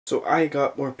So I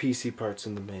got more PC parts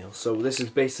in the mail, so this is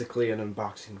basically an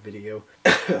unboxing video.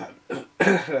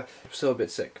 I'm still a bit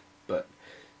sick, but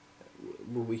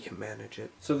we can manage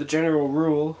it. So the general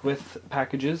rule with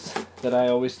packages that I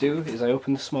always do is I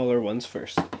open the smaller ones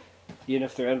first, even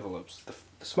if they're envelopes.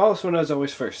 The smallest one is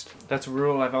always first. That's a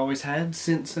rule I've always had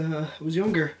since I was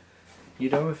younger. You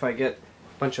know, if I get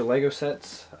a bunch of Lego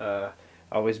sets, I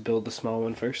always build the small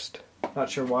one first. Not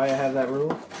sure why I have that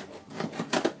rule,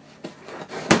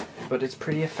 but it's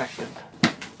pretty effective.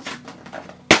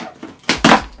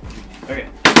 Okay.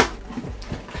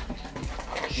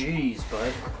 Jeez,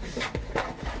 bud.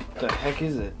 What the heck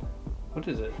is it? What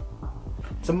is it?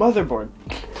 It's a motherboard.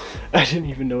 I didn't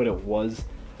even know what it was.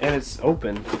 And it's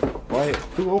open. Why?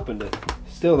 Who opened it?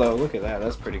 Still though, look at that.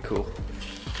 That's pretty cool.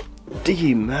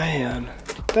 D man.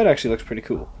 That actually looks pretty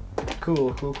cool.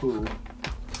 Cool, cool, cool.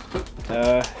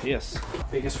 Yes.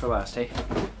 Biggest for last, hey?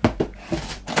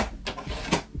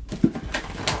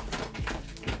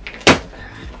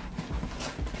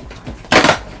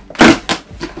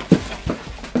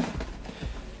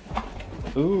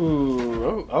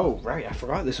 Ooh, oh, right, I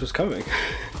forgot this was coming.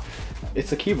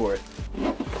 It's a keyboard.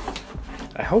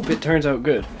 I hope it turns out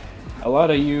good. A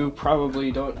lot of you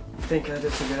probably don't think that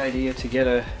it's a good idea to get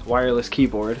a wireless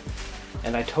keyboard,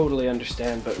 and I totally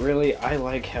understand, but really, I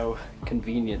like how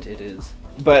convenient it is.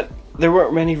 But there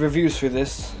weren't many reviews for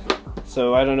this,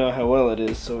 so I don't know how well it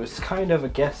is, so it's kind of a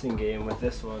guessing game with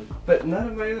this one. But none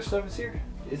of my other stuff is here.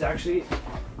 It's actually,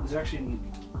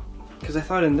 because I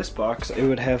thought in this box it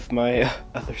would have my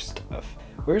other stuff.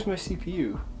 Where's my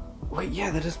CPU? Wait, yeah,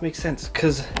 that does make sense,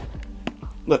 because,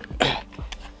 look,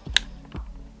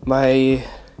 my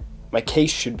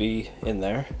case should be in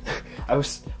there.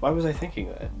 Why was I thinking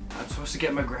that? I'm supposed to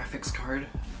get my graphics card,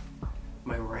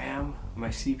 my RAM, my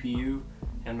CPU,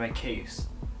 and my case.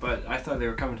 But I thought they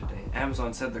were coming today.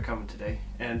 Amazon said they're coming today,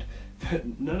 and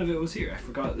none of it was here. I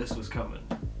forgot this was coming.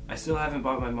 I still haven't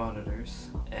bought my monitors,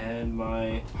 and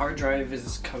my hard drive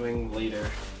is coming later,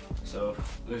 so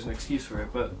there's an excuse for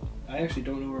it, but I actually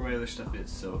don't know where my other stuff is,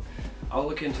 so I'll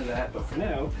look into that, but for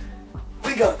now,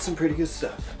 we got some pretty good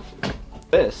stuff.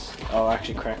 This, I'll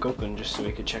actually crack open just so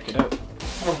we can check it out.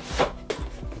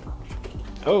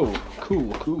 Oh,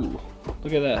 cool, cool.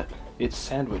 Look at that. It's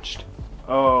sandwiched.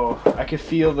 Oh, I can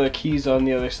feel the keys on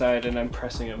the other side and I'm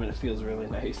pressing them and it feels really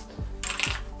nice.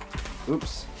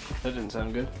 Oops, that didn't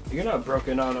sound good. You're not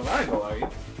broken on a Bible, are you?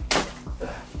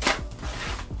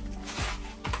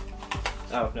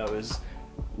 Oh, no,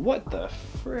 what the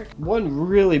frick? One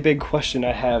really big question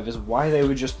I have is why they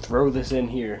would just throw this in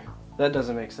here. That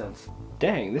doesn't make sense.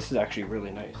 Dang, this is actually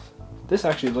really nice. This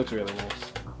actually looks really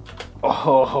nice.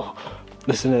 Oh,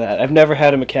 listen to that. I've never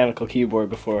had a mechanical keyboard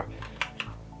before,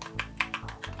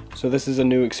 so this is a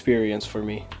new experience for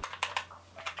me.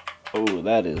 Oh,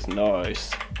 that is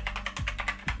nice.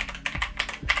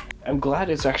 I'm glad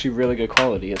it's actually really good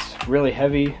quality. It's really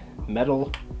heavy,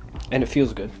 metal, and it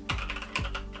feels good.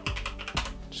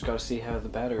 Just gotta see how the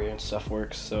battery and stuff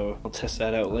works, so I'll test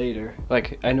that out later.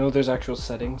 Like, I know there's actual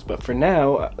settings, but for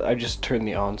now, I just turn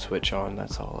the on switch on,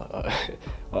 that's all.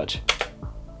 Watch.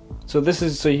 So this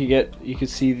is so you can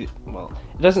see, well,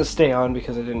 it doesn't stay on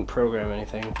because I didn't program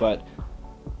anything, but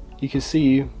you can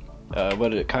see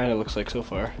what it kind of looks like so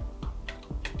far.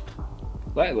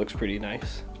 That looks pretty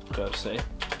nice, gotta say.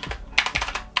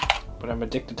 But I'm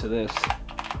addicted to this.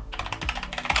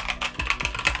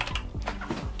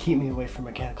 Keep me away from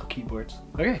mechanical keyboards.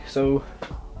 Okay, so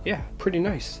yeah, pretty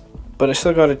nice. But I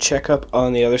still gotta check up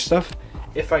on the other stuff.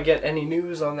 If I get any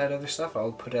news on that other stuff,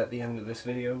 I'll put it at the end of this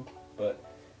video. But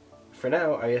for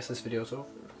now, I guess this video's over.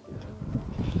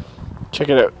 Check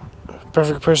it out.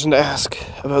 Perfect person to ask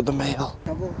about the mail.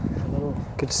 Hello.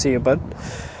 Good to see you, bud.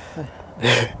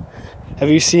 Have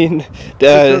you seen...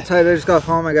 outside, I just got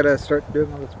home. I gotta start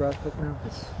doing all this process now.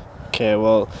 Okay,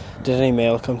 well, did any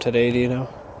mail come today, do you know?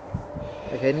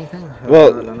 Like anything?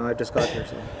 Well, I don't know, I just got here,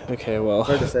 so... Okay, well...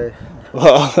 Hard to say.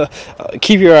 Well,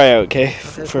 keep your eye out, okay?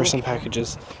 For cool. some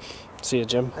packages. See you,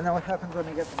 Jim. And then what happens when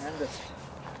I get the end?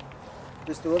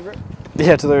 Just deliver it?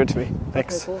 Yeah, deliver it to me.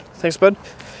 Thanks. Okay, cool. Thanks, bud.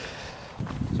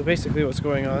 So basically what's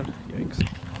going on, yikes,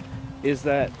 is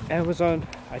that Amazon,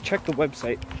 I checked the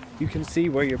website, you can see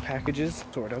where your package is,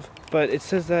 sort of, but it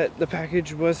says that the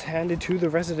package was handed to the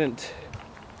resident,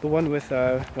 the one with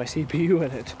my CPU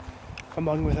in it,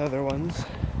 among with other ones,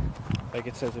 like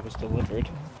it says it was delivered.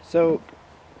 So,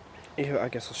 yeah, I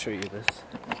guess I'll show you this.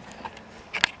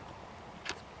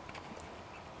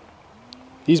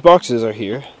 These boxes are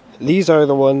here. These are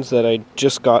the ones that I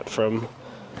just got from...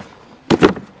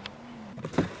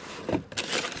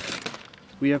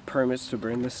 We have permits to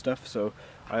burn this stuff, so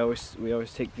we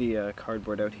always take the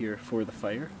cardboard out here for the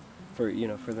fire, for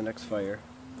the next fire.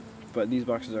 But these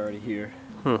boxes are already here.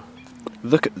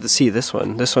 See this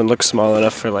one. This one looks small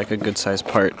enough for like a good sized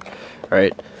part,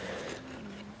 right?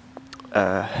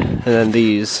 And then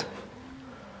these.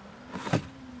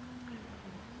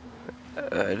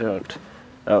 I don't.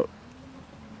 Oh.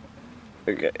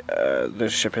 Okay. The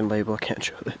shipping label, can't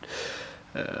show that.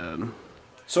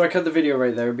 So I cut the video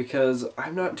right there because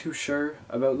I'm not too sure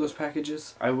about those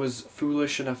packages. I was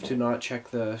foolish enough to not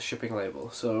check the shipping label,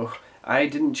 so I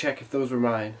didn't check if those were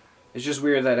mine. It's just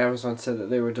weird that Amazon said that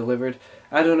they were delivered.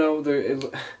 I don't know.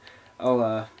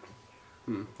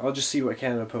 I'll just see what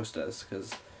Canada Post does,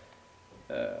 because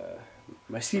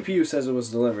my CPU says it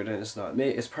was delivered and it's not.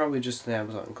 It's probably just an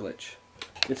Amazon glitch.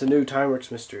 It's a new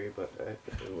Timeworks mystery, but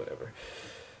whatever.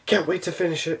 Can't wait to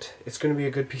finish it. It's gonna be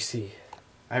a good PC.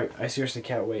 I seriously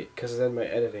can't wait, because then my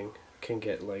editing can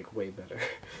get like way better.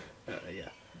 Yeah.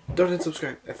 Don't hit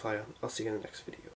subscribe and fly on. I'll see you in the next video.